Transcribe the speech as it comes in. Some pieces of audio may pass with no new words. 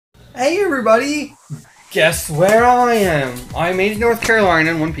Hey everybody! Guess where I am? I made it to North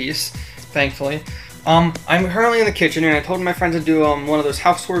Carolina in one piece, thankfully. I'm currently in the kitchen and I told my friends to do one of those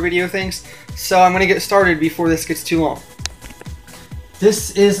house tour video things, so I'm gonna get started before this gets too long.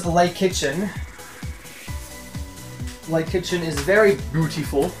 This is the light kitchen. Light kitchen is very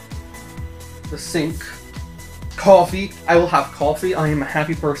beautiful. The sink. Coffee. I will have coffee. I am a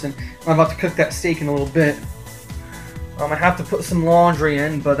happy person. I'm about to cook that steak in a little bit. I have to put some laundry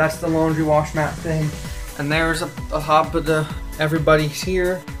in, but that's the laundry wash mat thing. And there's a hot, but everybody's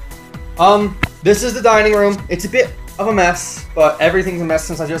here. This is the dining room. It's a bit of a mess, but everything's a mess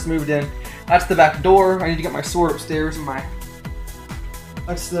since I just moved in. That's the back door. I need to get my sword upstairs and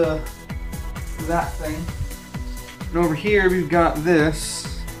that's that thing. And over here we've got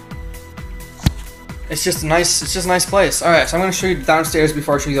this. It's just a nice place. All right, so I'm gonna show you downstairs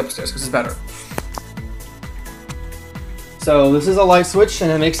before I show you upstairs because it's better. So this is a light switch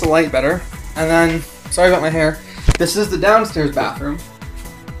and it makes the light better. And then, sorry about my hair, this is the downstairs bathroom.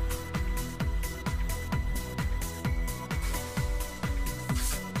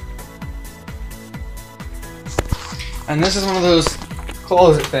 And this is one of those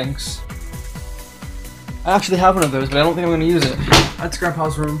closet things. I actually have one of those, but I don't think I'm gonna use it. That's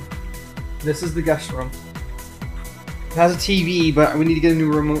Grandpa's room. This is the guest room. It has a TV, but we need to get a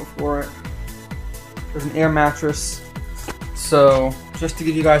new remote for it. There's an air mattress. So, just to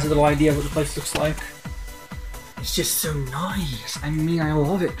give you guys a little idea of what the place looks like. It's just so nice. I mean, I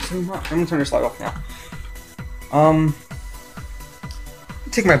love it so much. I'm gonna turn this light off now.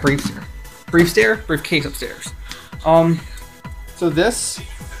 Take my briefcase upstairs. So this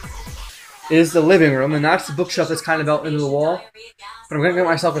is the living room, and that's the bookshelf that's kind of out into the wall. But I'm gonna get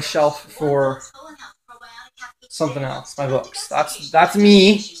myself a shelf for something else, my books. That's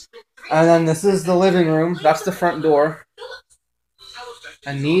me. And then this is the living room. That's the front door.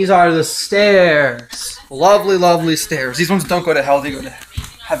 And these are the stairs. Lovely, lovely stairs. These ones don't go to hell, they go to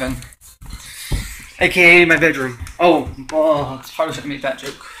heaven. AKA my bedroom. Oh, I probably shouldn't make that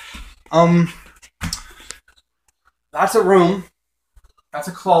joke. That's a room. That's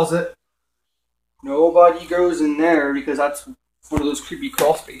a closet. Nobody goes in there because that's one of those creepy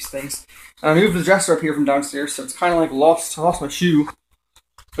crawl space things. And I moved the dresser up here from downstairs, so it's kind of like lost my shoe.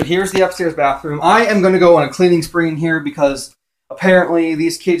 But here's the upstairs bathroom. I am going to go on a cleaning spree in here because apparently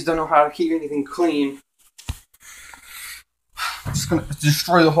these kids don't know how to keep anything clean. I'm just going to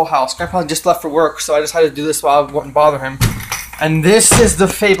destroy the whole house. Grandpa just left for work, so I decided to do this while I wouldn't bother him. And this is the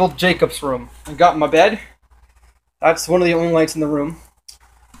fabled Jacob's room. I got my bed. That's one of the only lights in the room.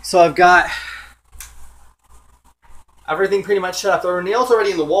 So I've got everything pretty much set up. There were nails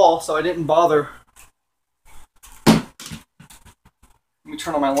already in the wall, so I didn't bother. Let me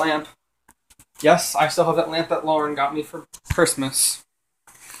turn on my lamp. Yes, I still have that lamp that Lauren got me for Christmas.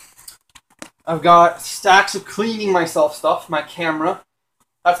 I've got stacks of cleaning myself stuff, my camera.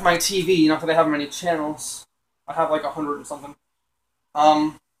 That's my TV, not that I have many channels. I have like 100 and something.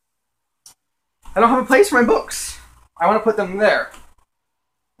 I don't have a place for my books. I want to put them there.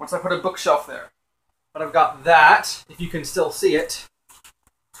 Once I put a bookshelf there. But I've got that, if you can still see it.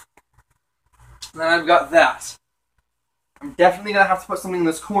 And then I've got that. I'm definitely going to have to put something in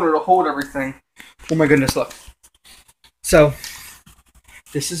this corner to hold everything. Oh my goodness, look. So,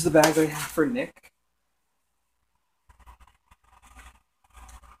 this is the bag that I have for Nick.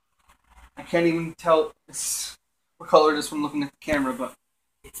 I can't even tell what color it is from looking at the camera, but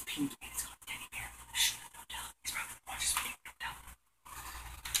it's pink and it's got a teddy bear. Shh, don't tell. He's probably going to watch this video. Don't tell.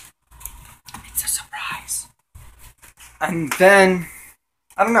 It's a surprise. And then,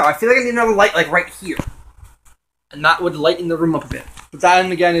 I don't know, I feel like I need another light like right here. And that would lighten the room up a bit. But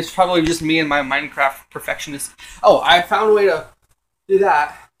that, again, is probably just me and my Minecraft perfectionist. Oh, I found a way to do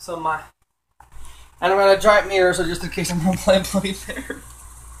that. So and I'm gonna giant mirror, so just in case I'm gonna play bloody there.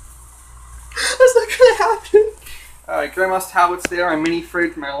 That's not gonna happen. Alright, Grandma's tablet's there, my mini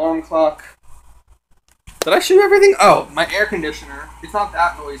fridge, my alarm clock. Did I shoot everything? Oh, my air conditioner. It's not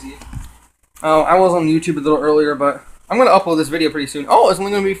that noisy. Oh, I was on YouTube a little earlier, but I'm gonna upload this video pretty soon. Oh, it's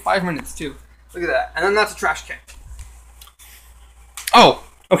only gonna be 5 minutes too. Look at that. And then that's a trash can. Oh,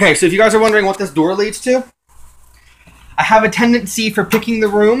 okay, so if you guys are wondering what this door leads to, I have a tendency for picking the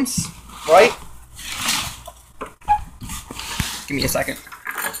rooms, right? Give me a second.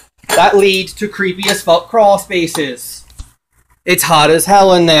 That leads to creepy as fuck crawl spaces. It's hot as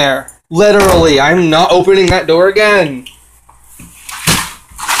hell in there. Literally, I'm not opening that door again.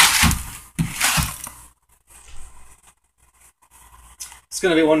 It's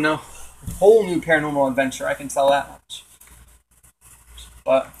gonna be one whole new paranormal adventure, I can tell that much.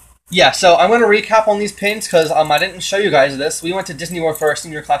 But Yeah, so I'm going to recap on these pins because I didn't show you guys this. We went to Disney World for our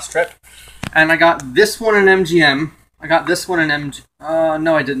senior class trip, and I got this one in MGM. I got this one in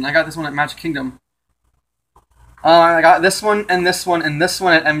no, I didn't. I got this one at Magic Kingdom. I got this one and this one and this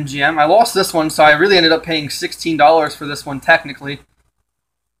one at MGM. I lost this one, so I really ended up paying $16 for this one, technically.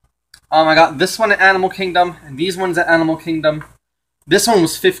 I got this one at Animal Kingdom, and these ones at Animal Kingdom. This one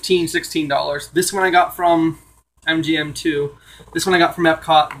was $16. This one I got from MGM too. This one I got from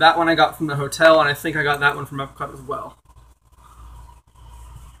Epcot. That one I got from the hotel, and I think I got that one from Epcot as well.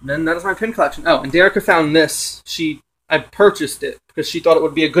 Then that is my pin collection. Oh, and Derica found this. I purchased it because she thought it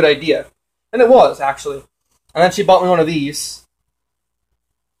would be a good idea. And it was, actually. And then she bought me one of these.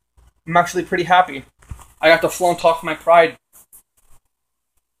 I'm actually pretty happy. I got to flaunt off my pride.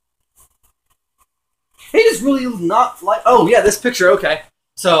 It is really not like... Oh, yeah, this picture, okay.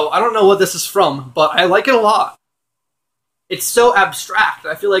 So, I don't know what this is from, but I like it a lot. It's so abstract.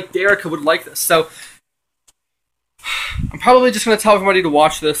 I feel like Derica would like this. So, I'm probably just going to tell everybody to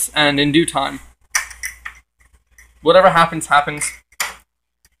watch this, and in due time. Whatever happens, happens.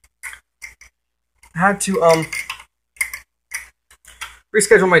 I had to,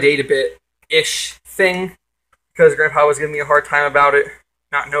 reschedule my date a bit-ish thing, because Grandpa was giving me a hard time about it.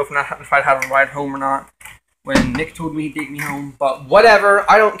 Not know if I'd have a ride home or not, when Nick told me he'd take me home. But whatever,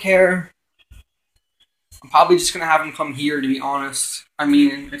 I don't care. I'm probably just going to have him come here, to be honest. I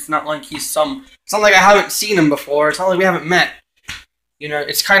mean, it's not like it's not like I haven't seen him before. It's not like we haven't met. You know,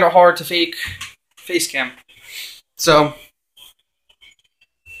 it's kind of hard to fake face cam. So...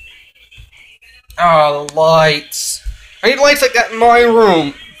 Oh, the lights. I need lights like that in my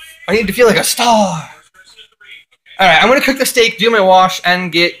room. I need to feel like a star. Alright, I'm gonna cook the steak, do my wash,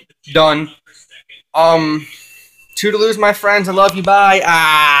 and get done. Toodaloos, my friends. I love you. Bye.